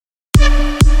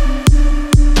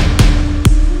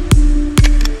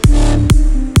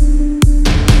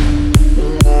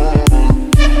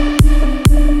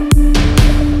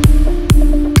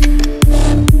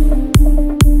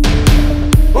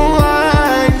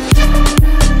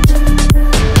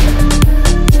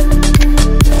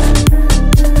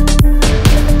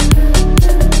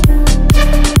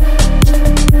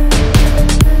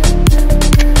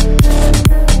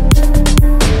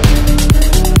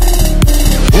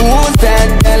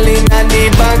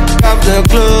the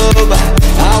club.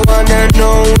 I wanna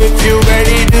know if you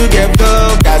ready to get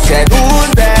fucked. I said,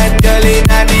 who's that girl in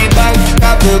the back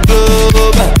of the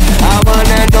club? I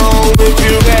wanna know if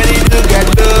you ready to get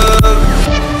fucked.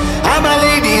 I'm a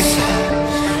ladies,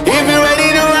 if you ready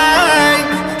to ride.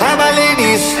 I'm a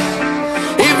ladies,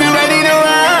 if you ready to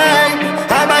ride.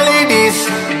 I'm a ladies,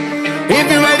 if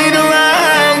you ready to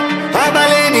ride. I'm a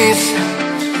ladies,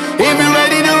 if you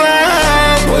ready to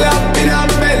ride. Pull up in a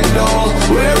Bendo,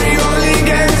 where we only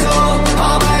get so.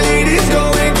 All my ladies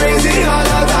going crazy all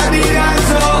out on the dance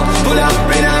floor. Pull up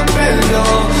in a Bendo,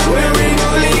 where we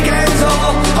only get so.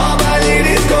 All my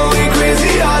ladies going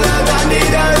crazy all out on the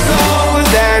dance floor.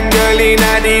 That girl in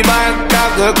the back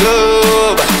of the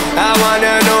club, I want